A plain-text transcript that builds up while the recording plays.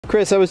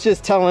Chris, I was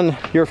just telling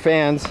your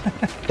fans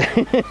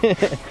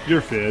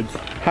your fids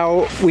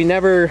how we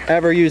never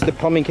ever use the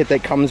plumbing kit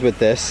that comes with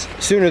this.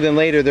 Sooner than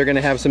later, they're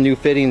gonna have some new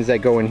fittings that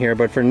go in here,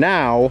 but for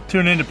now...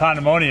 Tune into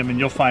Pandemonium and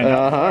you'll find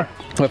out more.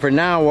 But for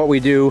now, what we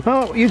do,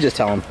 oh, you just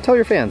tell them. Tell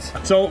your fans.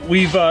 So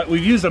we've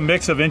used a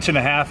mix of 1.5 inch and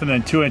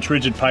then 2-inch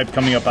rigid pipe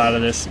coming up out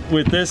of this.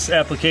 With this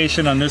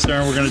application on this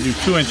urn, we're gonna do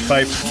 2-inch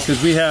pipe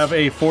because we have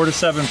a 4 to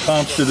 7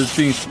 pump that is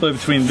being split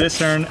between this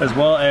urn as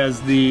well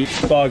as the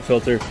fog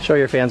filter. Show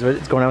your fans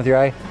what's going on with your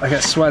eye. I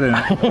got sweat in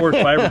it. Poured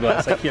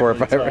fiberglass. I can't Poured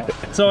really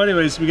fiberglass. tell. So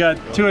anyways, we got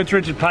 2-inch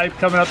rigid pipe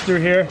coming up through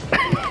here.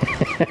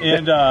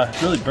 And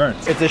really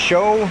burns. It's a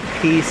show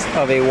piece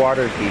of a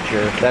water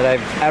feature that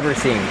I've ever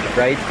seen,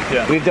 right?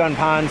 Yeah. We've done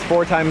ponds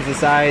 4 times the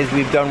size.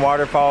 We've done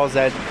waterfalls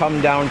that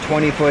come down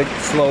 20-foot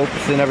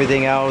slopes and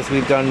everything else.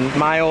 We've done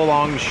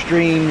mile-long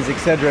streams,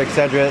 etc.,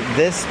 etc.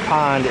 This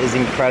pond is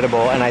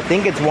incredible, and I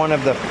think it's one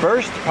of the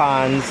first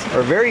ponds,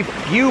 or very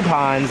few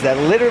ponds, that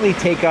literally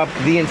take up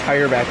the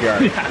entire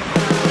backyard. Yeah.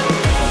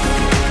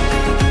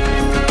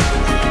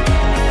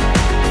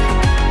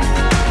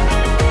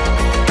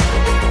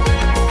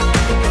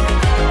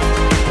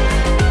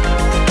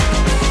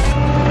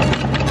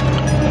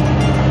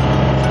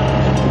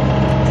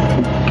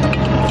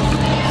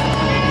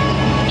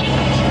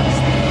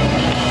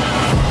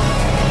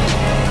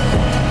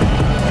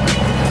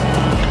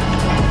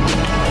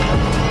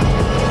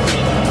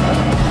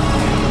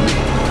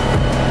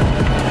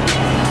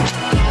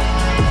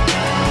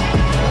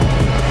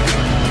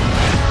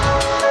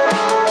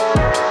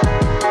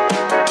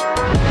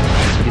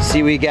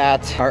 See, we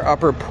got our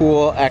upper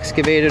pool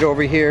excavated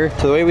over here.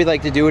 So the way we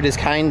like to do it is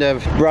kind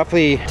of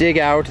roughly dig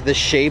out the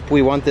shape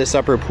we want this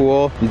upper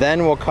pool.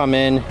 Then we'll come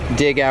in,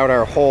 dig out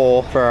our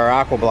hole for our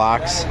aqua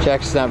blocks.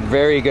 Jack's not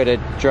very good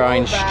at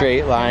drawing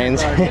straight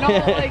lines.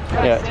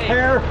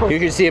 Yeah. You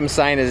can see him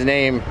sign his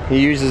name.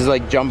 He uses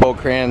like jumbo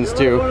crayons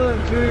too. Draw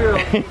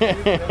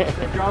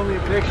me a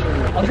picture.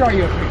 I'll draw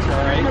you a picture,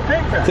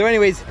 alright? So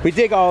anyways, we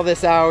dig all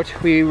this out.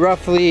 We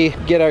roughly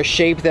get our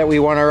shape that we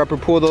want our upper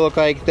pool to look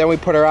like. Then we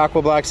put our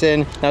aqua blocks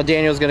in. Now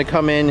Daniel's gonna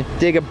come in,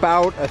 dig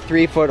about a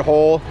 3-foot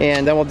hole,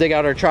 and then we'll dig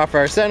out our trough for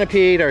our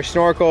centipede, our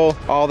snorkel,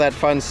 all that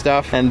fun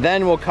stuff. And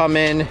then we'll come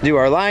in, do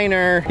our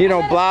liner, you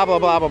know, blah, blah,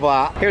 blah, blah,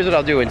 blah. Here's what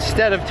I'll do.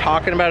 Instead of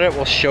talking about it,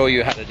 we'll show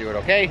you how to do it,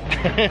 okay?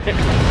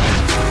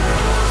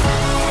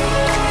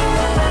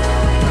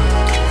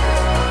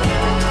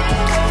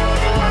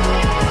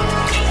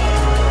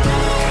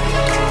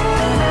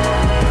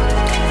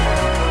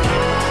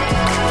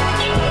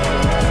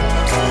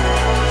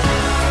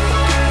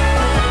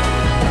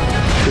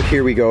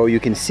 Here we go. You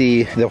can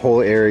see the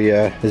whole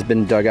area has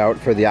been dug out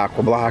for the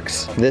aqua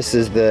blocks. This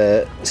is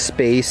the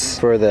space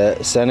for the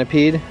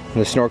centipede.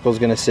 The snorkel is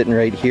going to sit in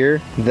right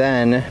here.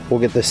 Then we'll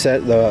get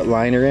the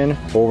liner in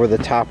over the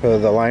top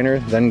of the liner.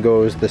 Then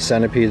goes the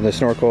centipede and the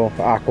snorkel,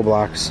 aqua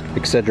blocks,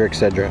 etc.,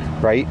 etc.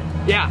 Right?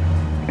 Yeah.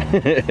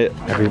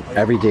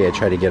 every day I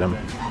try to get them.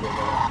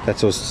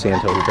 That's those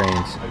sandhill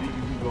drains.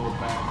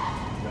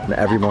 And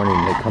every morning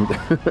they come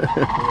through.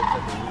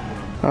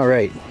 All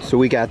right, so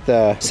we got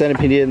the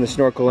centipede and the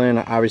snorkel in,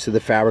 obviously the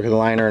fabric of the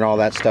liner and all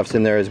that stuff's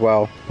in there as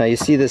well. Now you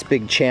see this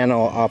big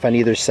channel off on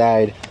either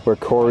side where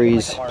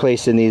Corey's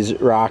placing these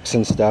rocks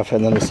and stuff,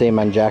 and then the same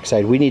on Jack's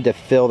side. We need to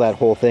fill that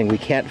whole thing. We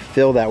can't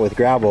fill that with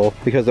gravel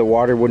because the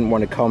water wouldn't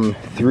want to come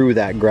through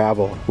that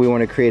gravel. We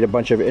want to create a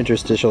bunch of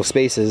interstitial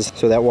spaces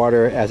so that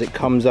water, as it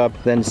comes up,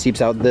 then seeps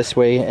out this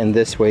way and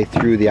this way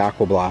through the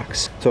aqua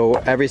blocks. So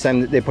every time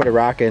that they put a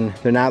rock in,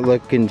 they're not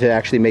looking to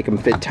actually make them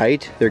fit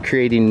tight. They're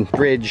creating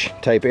bridge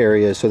type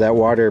areas so that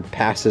water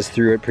passes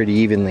through it pretty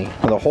evenly.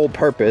 Now, the whole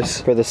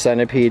purpose for the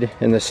centipede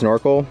and the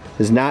snorkel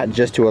is not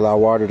just to allow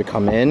water to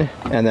come in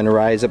and then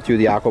rise up through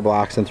the aqua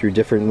blocks and through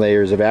different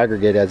layers of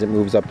aggregate as it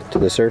moves up to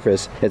the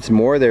surface. It's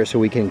more there so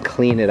we can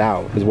clean it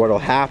out, because what will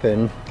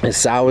happen is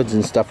solids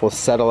and stuff will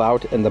settle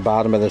out in the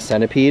bottom of the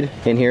centipede.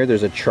 In here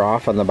there's a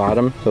trough on the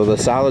bottom, so the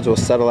solids will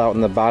settle out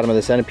in the bottom of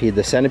the centipede.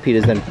 The centipede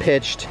is then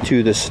pitched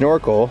to the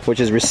snorkel, which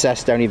is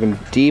recessed down even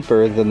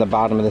deeper than the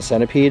bottom of the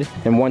centipede,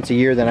 and once a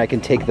year then I can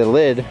take the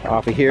lid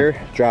off of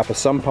here, drop a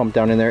sump pump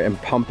down in there,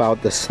 and pump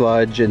out the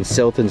sludge and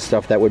silt and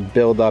stuff that would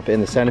build up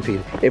in the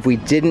centipede. If we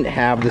didn't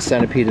have the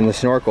centipede and the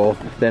snorkel,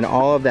 then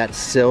all of that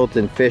silt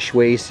and fish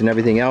waste and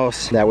everything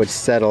else that would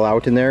settle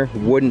out in there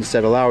wouldn't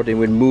settle out and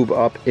would move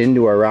up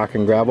into our rock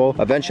and gravel,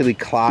 eventually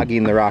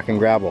clogging the rock and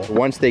gravel.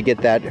 Once they get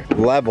that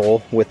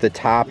level with the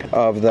top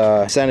of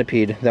the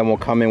centipede, then we'll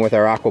come in with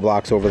our aqua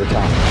blocks over the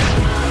top.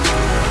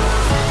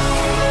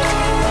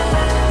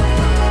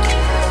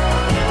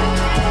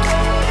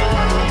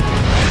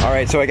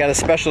 right, so I got a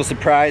special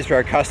surprise for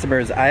our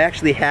customers. I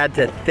actually had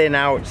to thin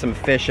out some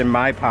fish in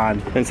my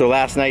pond. And so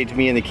last night,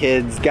 me and the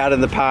kids got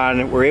in the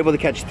pond. We're able to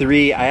catch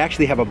 3. I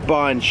actually have a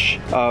bunch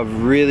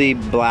of really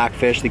black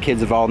fish. The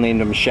kids have all named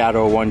them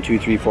Shadow 1, 2,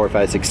 3, 4,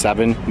 5, 6,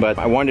 7. But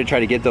I wanted to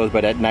try to get those,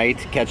 but at night,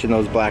 catching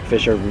those black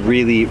fish are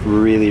really,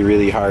 really,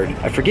 really hard.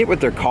 I forget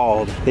what they're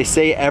called. They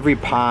say every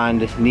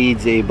pond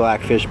needs a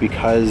black fish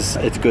because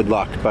it's good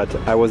luck, but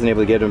I wasn't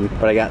able to get them,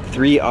 but I got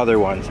 3 other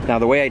ones. Now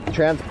the way I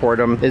transport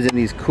them is in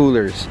these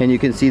coolers, and you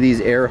can see these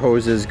air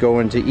hoses go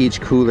into each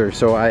cooler.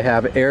 So I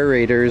have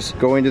aerators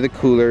going to the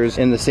coolers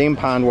in the same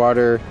pond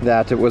water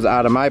that it was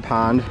out of my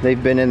pond.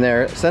 They've been in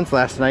there since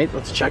last night.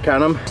 Let's check on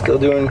them. Still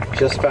doing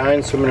just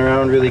fine, swimming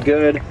around really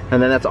good.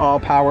 And then that's all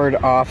powered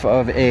off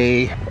of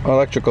a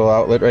electrical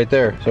outlet right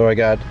there. So I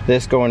got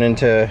this going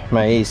into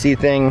my AC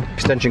thing,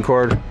 extension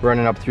cord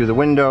running up through the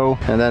window,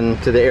 and then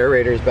to the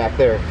aerators back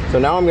there. So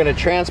now I'm gonna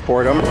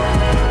transport them.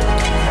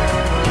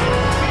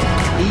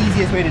 The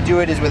easiest way to do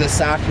it is with a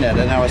sock net.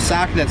 And now a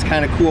sock net's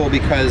kind of cool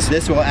because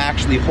this will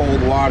actually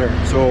hold water.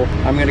 So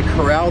I'm gonna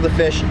corral the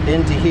fish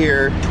into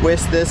here,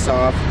 twist this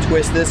off,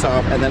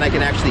 and then I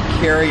can actually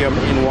carry them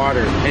in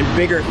water. And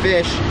bigger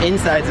fish,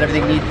 insides and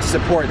everything need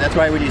support. That's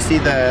why when you see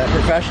the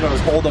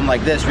professionals hold them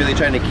like this, really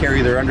trying to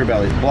carry their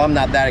underbelly. Well, I'm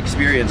not that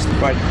experienced,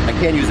 but I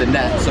can use a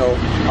net. So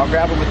I'll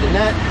grab them with the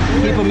net,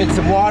 keep them in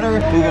some water,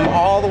 move them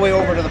all the way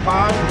over to the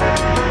pond.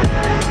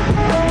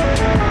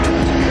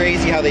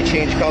 Crazy how they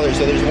change colors.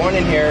 So there's one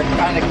in here,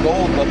 kind of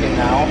gold looking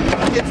now.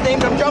 It's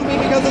named I'm Jumpy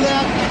because of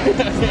that.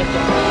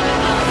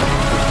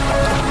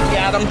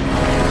 Got him.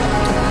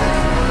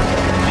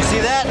 You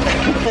see that?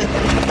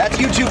 That's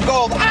YouTube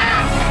gold.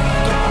 Ah!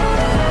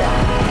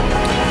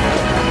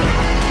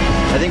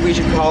 I think we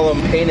should call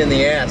them pain in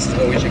the ass is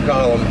what we should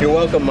call them. You're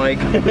welcome, Mike.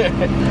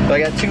 So I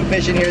got 2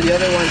 fish in here. The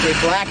other one's a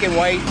black and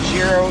white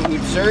Shiro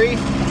Utsuri.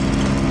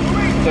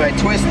 So I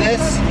twist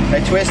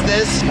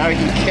this, now we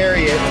can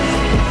carry it.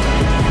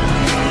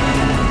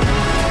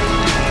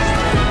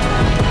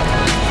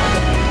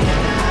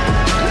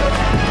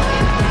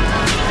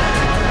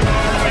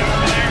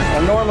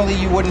 Normally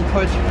you wouldn't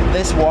put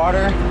this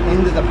water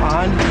into the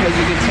pond because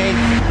you could take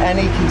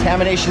any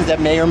contaminations that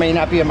may or may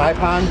not be in my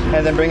pond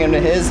and then bring them to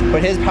his.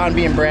 But his pond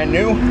being brand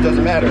new,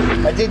 doesn't matter.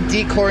 I did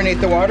dechlorinate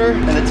the water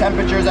and the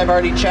temperatures I've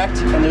already checked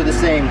and they're the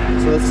same.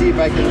 So let's see if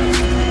I can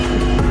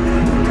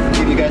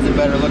give you guys a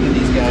better look at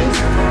these guys.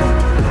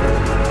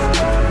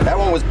 That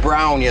one was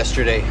brown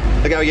yesterday.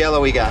 Look how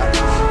yellow we got.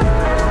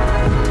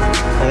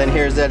 And then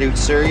here's that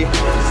Utsuri.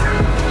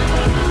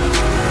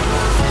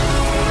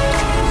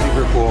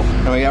 Cool.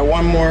 And we got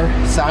one more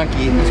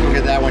Sankey. Let's go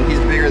get that one. He's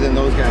bigger than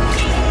those guys.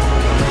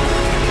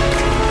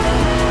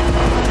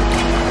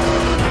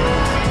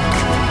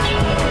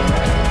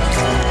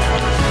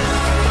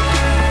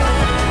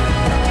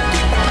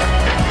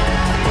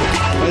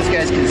 This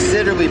guy's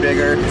considerably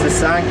bigger. It's a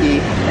Sankey.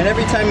 And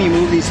every time you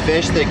move these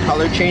fish, the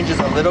color changes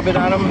a little bit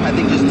on them. I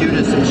think just due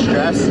to some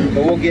stress.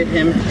 But we'll get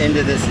him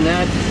into this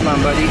net. Come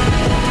on, buddy.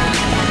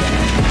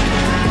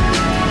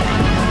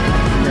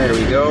 There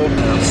we go.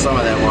 Some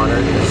of that water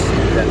is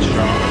that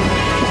strong.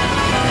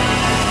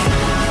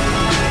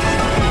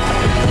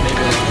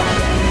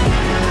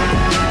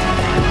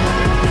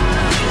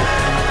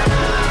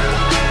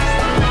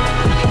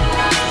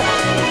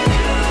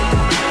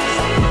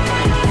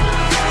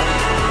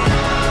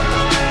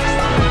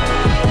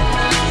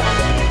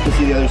 You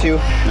see the other 2?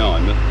 No,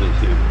 I missed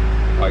him.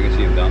 Oh, I can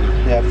see him down there.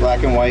 Yeah,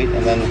 black and white,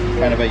 and then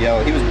kind of a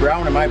yellow. He was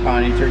brown in my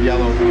pond, he turned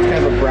yellow. It's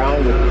kind of a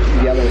brown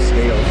with yellow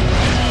scales.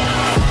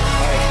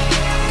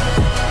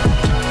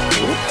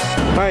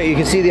 Alright, you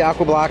can see the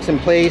aqua blocks in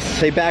place.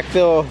 They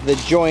backfill the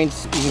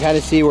joints. You can kind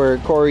of see where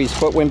Corey's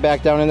foot went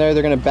back down in there.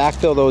 They're going to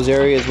backfill those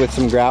areas with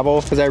some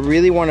gravel because I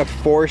really want to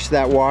force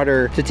that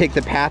water to take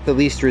the path of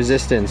least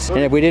resistance. And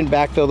if we didn't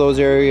backfill those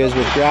areas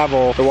with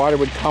gravel, the water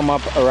would come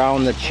up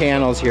around the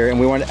channels here, and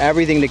we want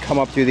everything to come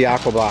up through the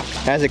aqua block.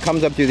 As it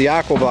comes up through the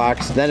aqua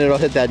blocks, then it'll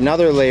hit that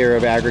another layer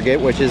of aggregate,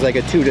 which is like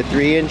a 2 to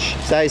 3 inch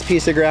size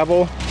piece of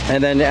gravel.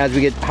 And then as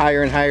we get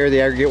higher and higher,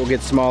 the aggregate will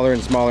get smaller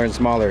and smaller and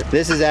smaller.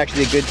 This is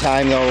actually a good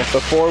time though,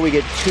 before we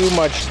get too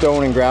much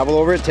stone and gravel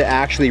over it, to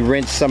actually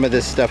rinse some of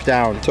this stuff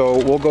down.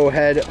 So we'll go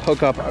ahead,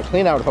 hook up a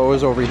clean out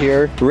hose over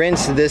here,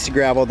 rinse this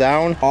gravel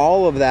down.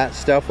 All of that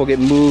stuff will get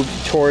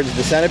moved towards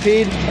the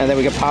centipede, and then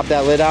we can pop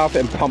that lid off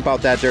and pump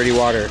out that dirty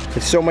water.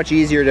 It's so much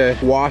easier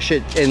to wash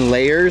it in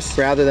layers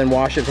rather than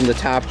wash it from the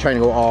top, trying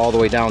to go all the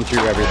way down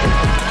through everything.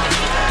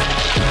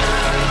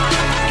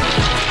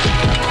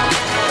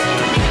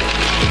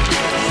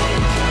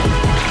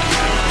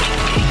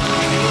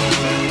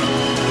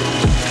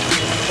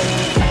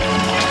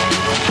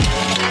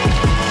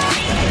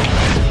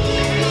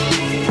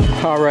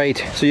 All right,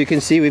 so you can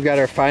see we've got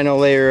our final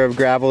layer of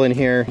gravel in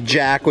here.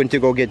 Jack went to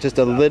go get just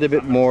a little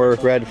bit more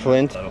red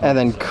flint. And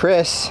then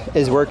Chris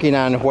is working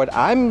on what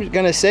I'm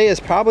gonna say is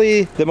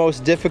probably the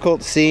most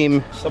difficult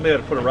seam. Somebody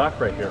had to put a rock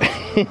right here.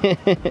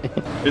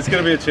 It's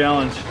gonna be a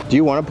challenge. Do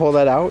you want to pull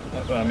that out?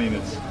 I mean,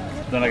 it's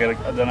then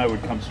I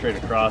would come straight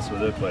across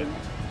with it, but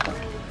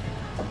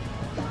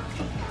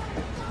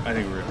I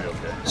think we're gonna be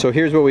okay. So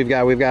here's what we've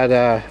got. We've got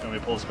Let me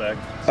pull this back.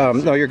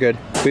 no, you're good.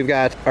 We've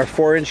got our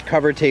 4-inch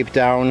cover tape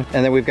down,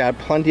 and then we've got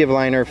plenty of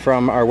liner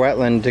from our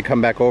wetland to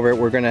come back over it.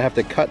 We're gonna have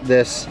to cut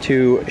this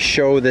to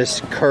show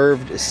this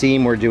curved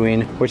seam we're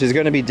doing, which is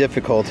gonna be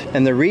difficult.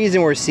 And the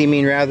reason we're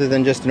seaming rather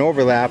than just an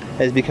overlap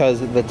is because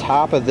the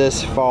top of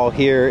this fall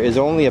here is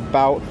only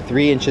about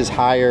 3 inches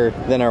higher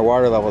than our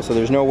water level. So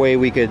there's no way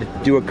we could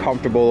do a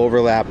comfortable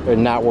overlap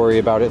and not worry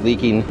about it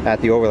leaking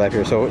at the overlap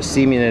here. So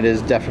seaming it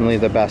is definitely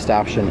the best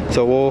option.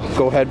 So we'll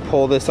go ahead and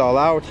pull this all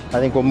out. I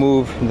think we'll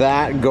move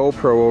that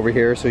GoPro over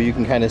here so you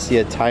can kind of see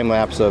a time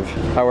lapse of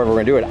however we're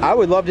gonna do it. I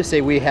would love to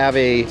say we have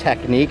a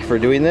technique for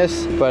doing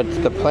this, but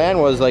the plan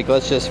was like,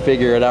 let's just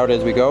figure it out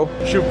as we go.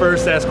 Shoot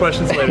first, ask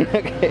questions later.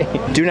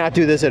 Okay. Do not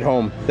do this at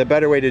home. The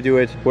better way to do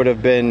it would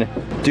have been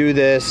do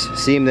this,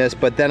 seam this,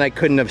 but then I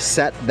couldn't have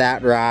set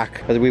that rock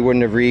because we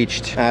wouldn't have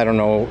reached, I don't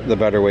know the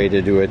better way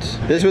to do it.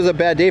 This was a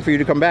bad day for you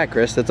to come back,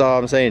 Chris. That's all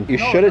I'm saying. You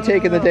should have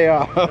taken the day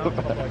off.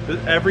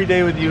 Every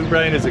day with you,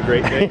 Brian, is a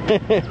great day.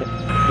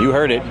 You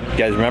heard it. You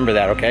guys remember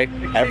that, okay?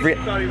 Every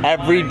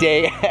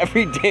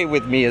day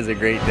with me is a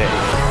great day.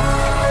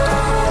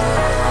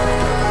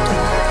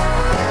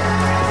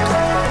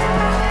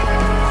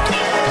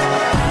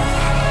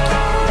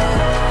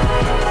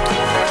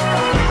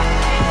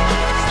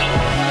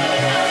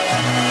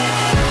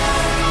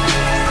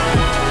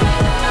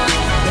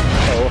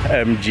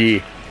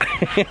 OMG.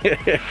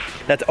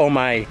 That's oh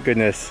my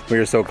goodness, we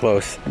were so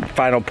close.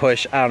 Final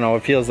push, I don't know,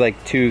 it feels like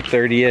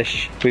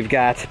 2:30-ish. We've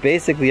got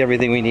basically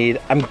everything we need.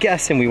 I'm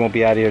guessing we won't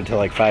be out of here until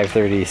like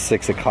 5:30,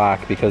 6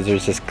 o'clock because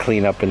there's just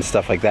cleanup and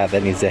stuff like that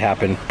needs to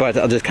happen. But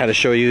I'll just kind of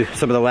show you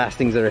some of the last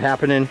things that are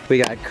happening. We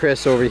got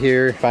Chris over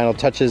here, final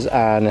touches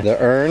on the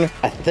urn.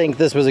 I think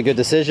this was a good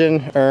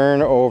decision.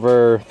 Urn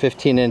over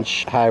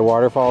 15-inch high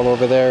waterfall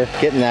over there.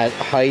 Getting that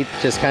height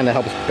just kind of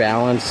helps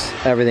balance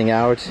everything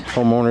out.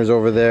 Homeowners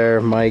over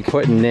there, Mike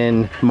putting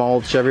in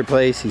mulch every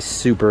place. He's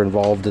super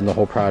involved in the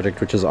whole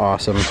project, which is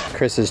awesome.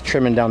 Chris is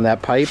trimming down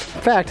that pipe.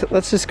 In fact,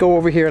 let's just go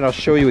over here and I'll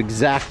show you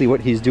exactly what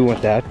he's doing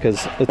with that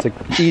because it's an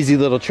easy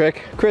little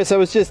trick. Chris, I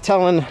was just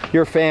telling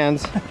your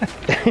fans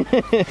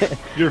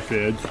Your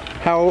fans.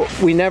 how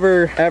we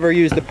never ever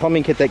use the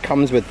plumbing kit that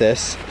comes with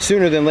this.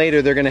 Sooner than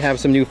later, they're gonna have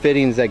some new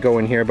fittings that go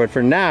in here, but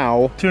for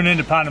now... Tune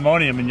into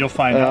Pandemonium and you'll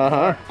find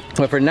out.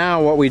 But for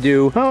now, what we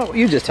do... Oh,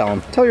 you just tell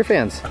them. Tell your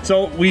fans.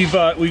 So we've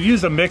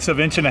used a mix of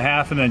 1.5 inch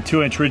and then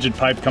 2-inch rigid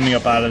pipe coming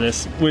up out of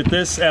this. With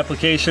this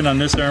application on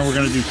this urn, we're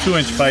gonna do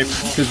 2-inch pipe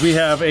because we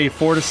have a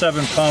 4 to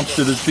 7 pump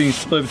that is being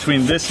split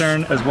between this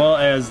urn as well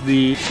as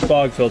the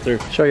fog filter.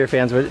 Show your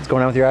fans what's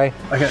going on with your eye.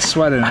 I got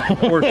sweat in it.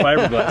 Poured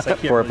fiberglass. I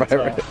can't Poured really tell.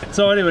 fiberglass.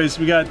 So anyways,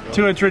 we got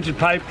 2-inch rigid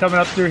pipe coming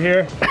up through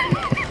here.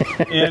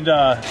 And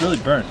it really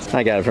burns.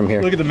 I got it from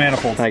here. Look at the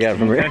manifolds. I got it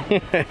from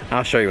here.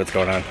 I'll show you what's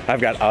going on.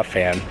 I've got a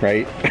fan,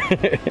 right?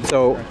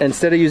 So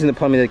instead of using the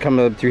plumbing that comes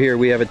up through here,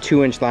 we have a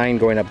 2-inch line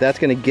going up. That's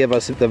gonna give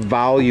us the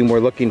volume we're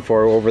looking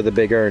for over the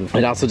big urn.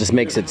 It also just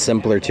makes it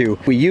simpler too.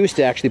 We used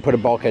to actually put a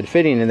bulkhead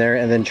fitting in there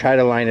and then try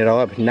to line it all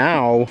up.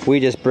 Now, we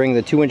just bring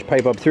the 2-inch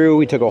pipe up through,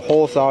 we took a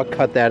hole saw,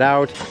 cut that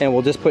out, and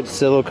we'll just put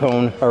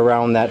silicone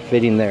around that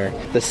fitting there.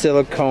 The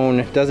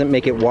silicone doesn't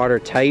make it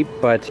watertight,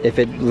 but if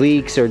it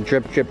leaks or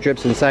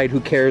drips inside, who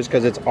cares,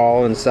 because it's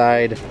all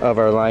inside of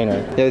our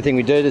liner. The other thing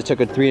we did is took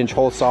a 3-inch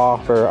hole saw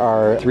for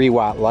our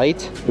 3-watt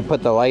light. We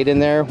put the light in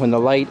there. When the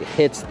light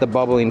hits the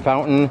bubbling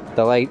fountain,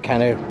 the light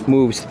kind of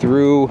moves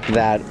through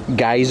that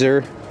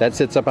geyser that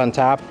sits up on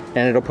top,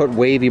 and it'll put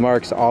wavy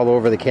marks all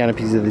over the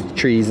canopies of the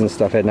trees and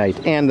stuff at night,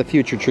 and the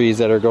future trees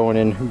that are going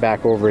in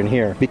back over in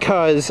here.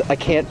 Because I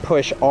can't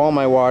push all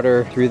my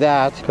water through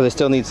that, because I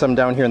still need some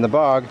down here in the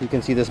bog, you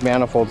can see this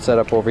manifold set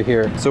up over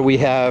here. So we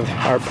have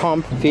our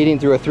pump feeding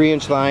through a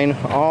 3-inch line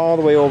all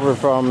the way over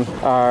from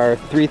our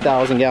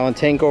 3,000 gallon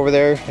tank over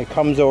there. It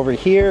comes over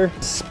here,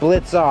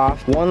 splits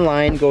off. One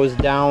line goes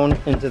down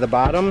into the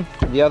bottom,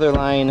 the other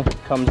line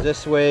comes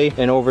this way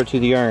and over to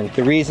the urn.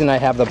 The reason I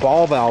have the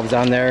ball valves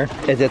on there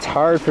is it's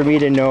hard for me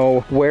to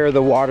know where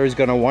the water is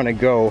going to want to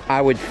go.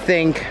 I would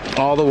think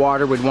all the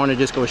water would want to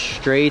just go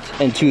straight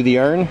into the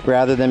urn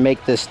rather than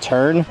make this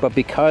turn, but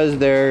because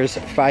there's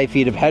 5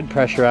 feet of head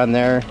pressure on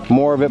there,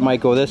 more of it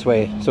might go this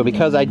way. So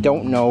because I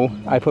don't know,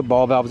 I put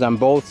ball valves on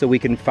both so we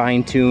can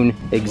fine tune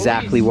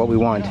exactly what we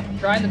want.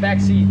 Try in the back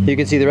seat. You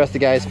can see the rest of the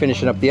guys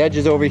finishing up the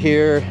edges over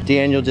here.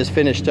 Daniel just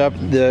finished up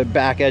the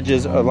back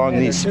edges along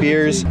these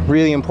spears.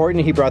 Really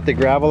important, he brought the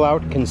gravel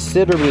out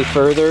considerably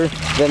further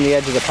than the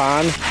edge of the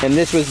pond. And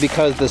this was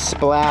because the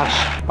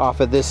splash off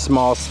of this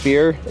small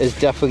spear is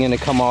definitely going to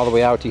come all the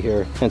way out to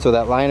here. And so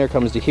that liner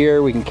comes to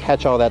here, we can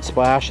catch all that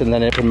splash, and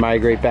then it can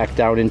migrate back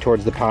down in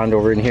towards the pond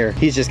over in here.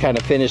 He's just kind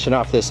of finishing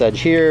off this edge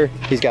here.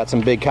 He's got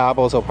some big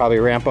cobbles, he'll probably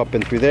ramp up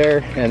in through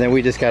there. And then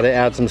we just got to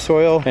add some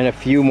soil and a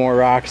few more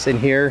rocks in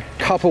here,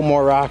 couple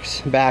more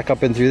rocks back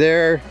up and through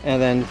there,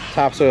 and then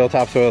topsoil,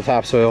 topsoil,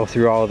 topsoil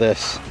through all of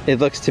this. It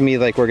looks to me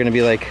like we're gonna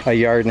be like a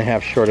yard and a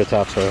half short of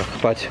topsoil,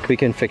 but we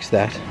can fix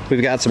that.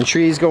 We've got some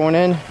trees going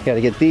in. Got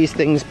to get these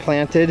things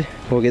planted.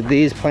 We'll get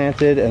these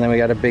planted, and then we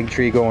got a big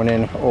tree going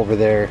in over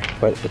there,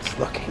 but it's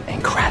looking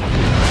incredible.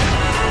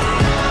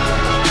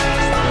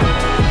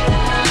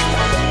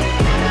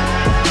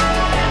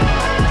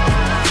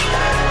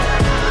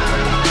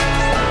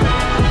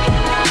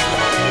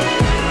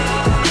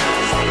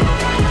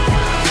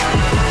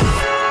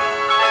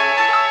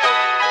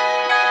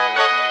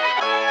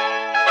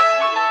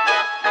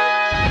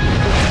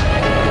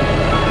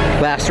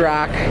 Last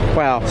rock,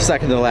 well,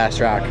 second to the last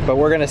rock, but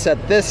we're gonna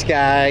set this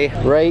guy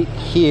right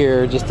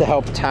here just to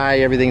help tie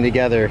everything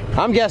together.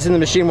 I'm guessing the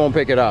machine won't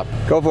pick it up.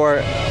 Go for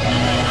it.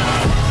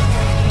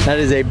 That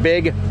is a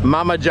big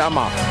mama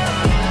jama.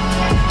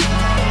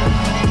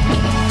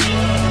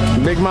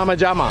 Big mama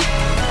jama.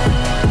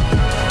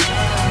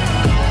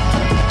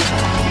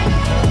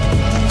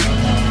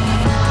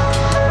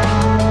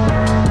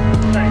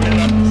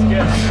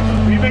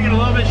 Make it a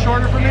little bit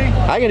shorter for me?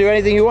 I can do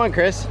anything you want,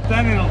 Chris.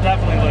 Then it'll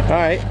definitely look. All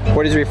right.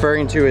 What he's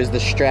referring to is the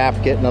strap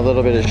getting a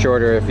little bit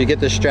shorter. If you get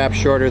the strap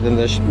shorter, then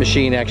the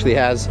machine actually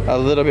has a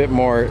little bit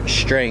more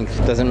strength.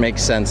 Doesn't make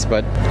sense,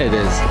 but it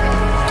is.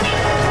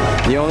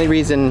 The only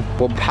reason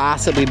we'll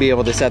possibly be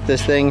able to set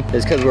this thing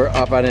is because we're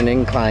up on an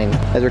incline.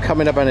 As we're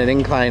coming up on an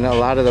incline, a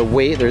lot of the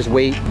weight, there's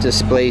weight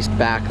displaced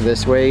back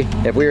this way.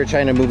 If we were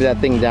trying to move that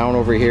thing down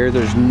over here,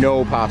 there's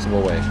no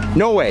possible way.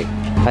 No way.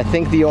 I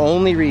think the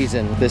only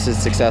reason this is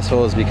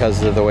successful is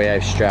because of the way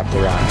I've strapped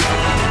the rock.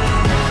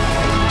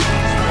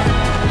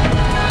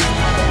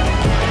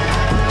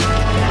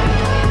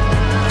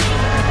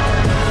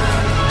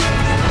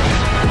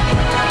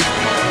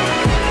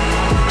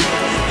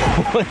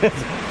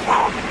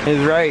 Is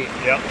right.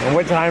 Yep. And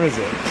what time is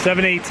it?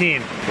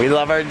 7:18. We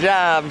love our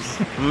jobs.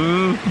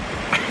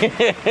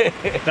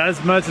 Not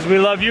as much as we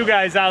love you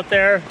guys out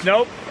there.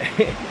 Nope.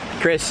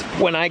 Chris,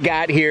 when I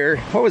got here,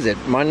 what was it,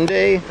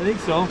 Monday? I think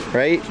so.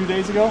 Right? 2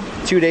 days ago?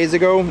 2 days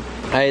ago,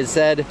 I had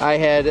said I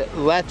had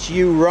let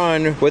you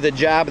run with a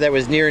job that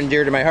was near and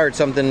dear to my heart,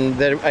 something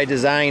that I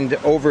designed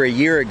over a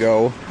year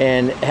ago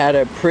and had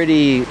a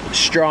pretty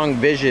strong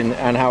vision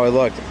on how it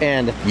looked.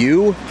 And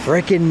you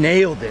freaking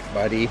nailed it,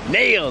 buddy.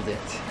 Nailed it.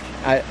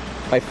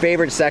 My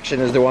favorite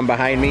section is the one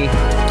behind me.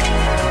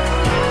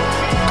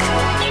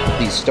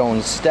 These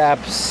stone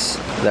steps,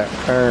 the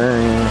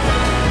urn.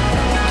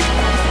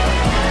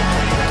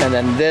 And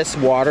then this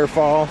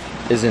waterfall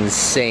is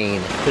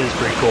insane. It is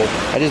pretty cool.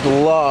 I just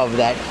love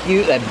that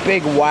huge, that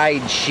big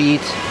wide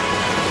sheet.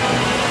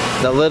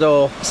 The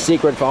little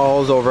secret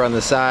falls over on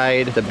the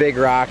side, the big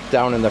rock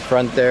down in the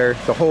front there.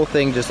 The whole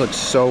thing just looks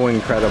so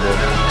incredible.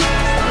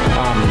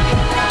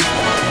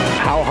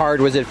 How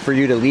hard was it for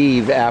you to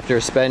leave after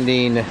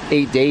spending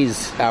 8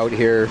 days out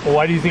here? Well,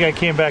 why do you think I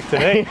came back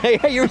today?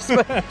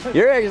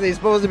 you're actually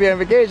supposed to be on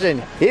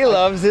vacation. He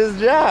loves his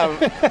job.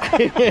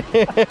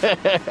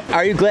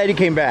 Are you glad you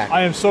came back?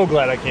 I am so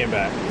glad I came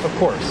back. Of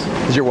course.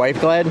 Is your wife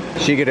glad?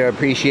 She get to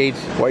appreciate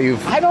what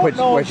you've I don't put,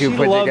 know what if you she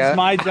put loves together?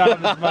 my job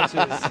as much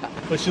as,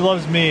 but she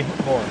loves me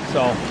more.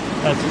 So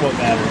that's what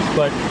matters.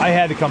 But I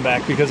had to come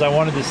back because I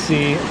wanted to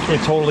see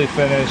it totally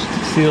finished,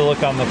 see the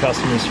look on the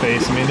customer's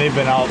face. I mean, they've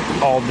been out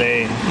all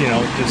day, you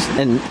know, just.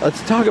 And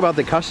let's talk about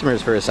the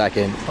customers for a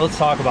second. Let's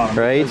talk about them.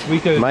 Right? We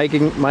could, Mike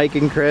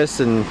and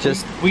Chris, and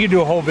just. We could do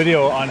a whole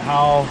video on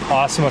how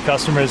awesome of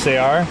customers they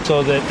are,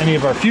 so that any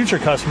of our future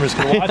customers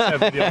can watch that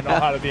video and know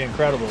how to be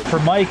incredible. For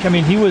Mike, I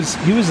mean, he was a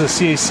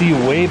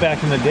CAC way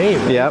back in the day.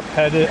 Right? Yep.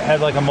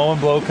 Had like a mow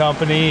and blow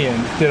company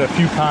and did a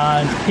few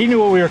ponds. He knew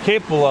what we were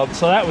capable of,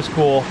 so that was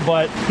cool.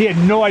 But he had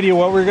no idea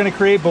what we were going to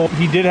create. But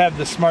he did have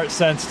the smart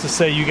sense to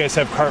say, "You guys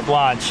have carte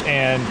blanche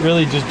and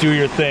really just do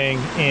your thing."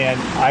 And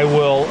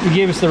he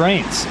gave us the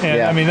reins, and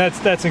yeah. I mean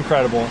that's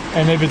incredible.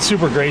 And they've been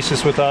super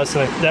gracious with us,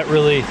 and that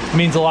really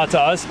means a lot to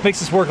us.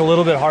 Makes us work a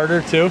little bit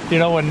harder too. You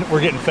know, when we're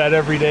getting fed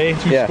every day,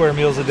 2 square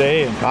meals a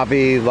day, and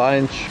coffee,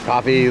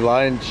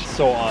 lunch.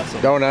 So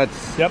awesome.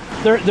 Donuts. Yep,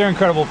 they're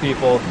incredible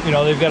people. You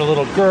know, they've got a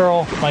little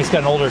girl. Mike's got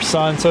an older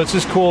son, so it's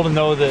just cool to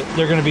know that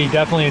they're going to be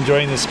definitely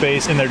enjoying this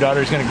space, and their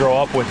daughter's going to grow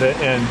up with it.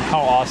 And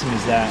how awesome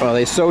is that? Well,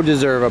 they so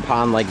deserve a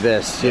pond like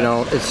this. You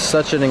know, it's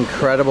such an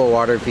incredible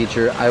water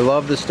feature. I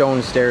love the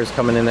stone stairs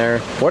coming in there.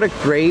 What a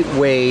great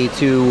way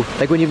to,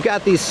 like, when you've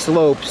got these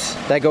slopes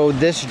that go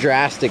this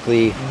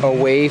drastically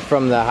away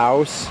from the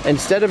house,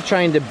 instead of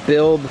trying to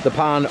build the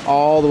pond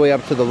all the way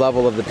up to the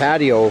level of the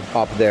patio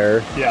up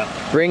there,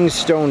 bring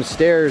stone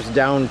stairs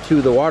down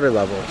to the water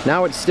level.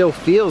 Now it still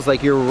feels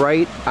like you're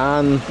right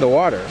on the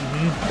water.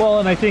 Well,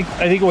 and I think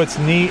what's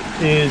neat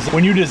is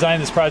when you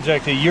designed this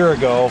project a year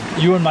ago, ago,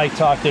 you and Mike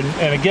talked,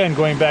 and again,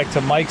 going back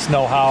to Mike's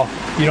know-how,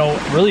 you know,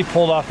 really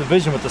pulled off the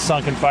vision with the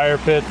sunken fire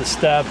pit, the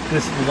step,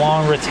 this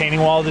long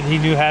retaining wall that he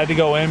knew had to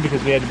go in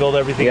because we had to build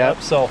everything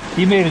up. So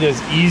he made it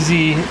as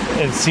easy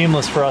and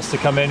seamless for us to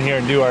come in here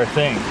and do our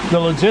thing. The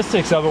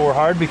logistics of it were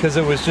hard because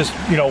it was just,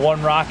 you know,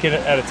 one rock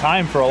at a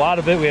time. For a lot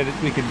of it,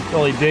 we could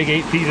only dig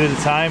 8 feet at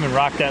a time and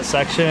rock that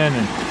section.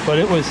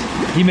 But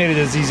he made it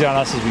as easy on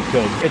us as we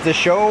could. It's a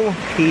show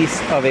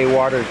piece of a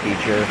water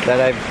feature that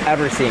I've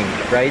ever seen,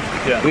 right?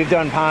 Yeah. We've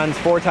done ponds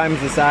 4 times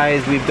the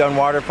size. We've done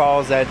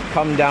waterfalls that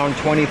come down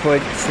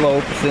 20-foot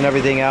slopes and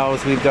everything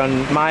else. We've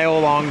done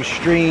mile-long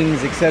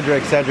streams, etc.,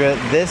 etc.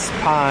 This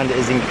pond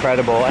is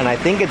incredible, and I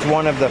think it's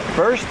one of the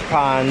first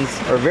ponds,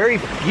 or very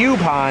few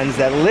ponds,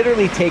 that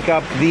literally take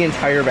up the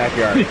entire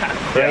backyard,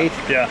 right?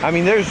 Yeah. I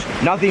mean, there's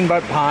nothing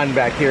but pond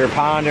back here.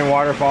 Pond and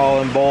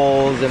waterfall and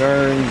bowls and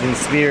urns and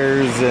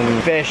spears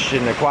and fish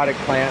and aquatic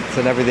plants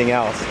and everything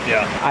else.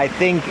 Yeah. I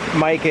think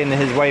Mike and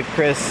his wife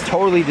Chris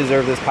totally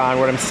deserve this pond.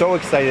 What I'm so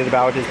excited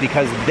about is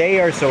because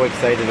they are so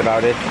excited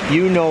about it.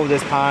 You know,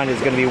 this pond is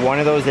going to be one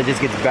of those that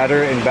just gets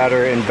better and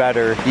better and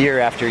better year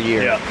after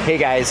year. Yeah. Hey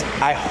guys,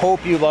 I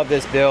hope you love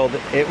this build.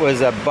 It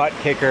was a butt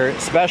kicker,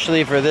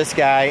 especially for this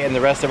guy and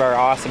the rest of our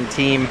awesome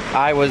team.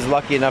 I was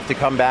lucky enough to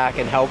come back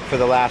and help for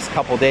the last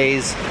couple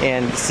days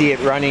and see it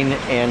running,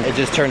 and it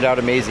just turned out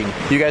amazing.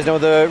 You guys know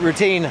the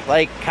routine.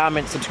 Like,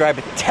 comment,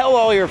 subscribe, tell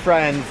all your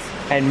friends,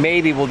 and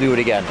maybe we'll do it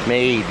again.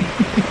 Maybe.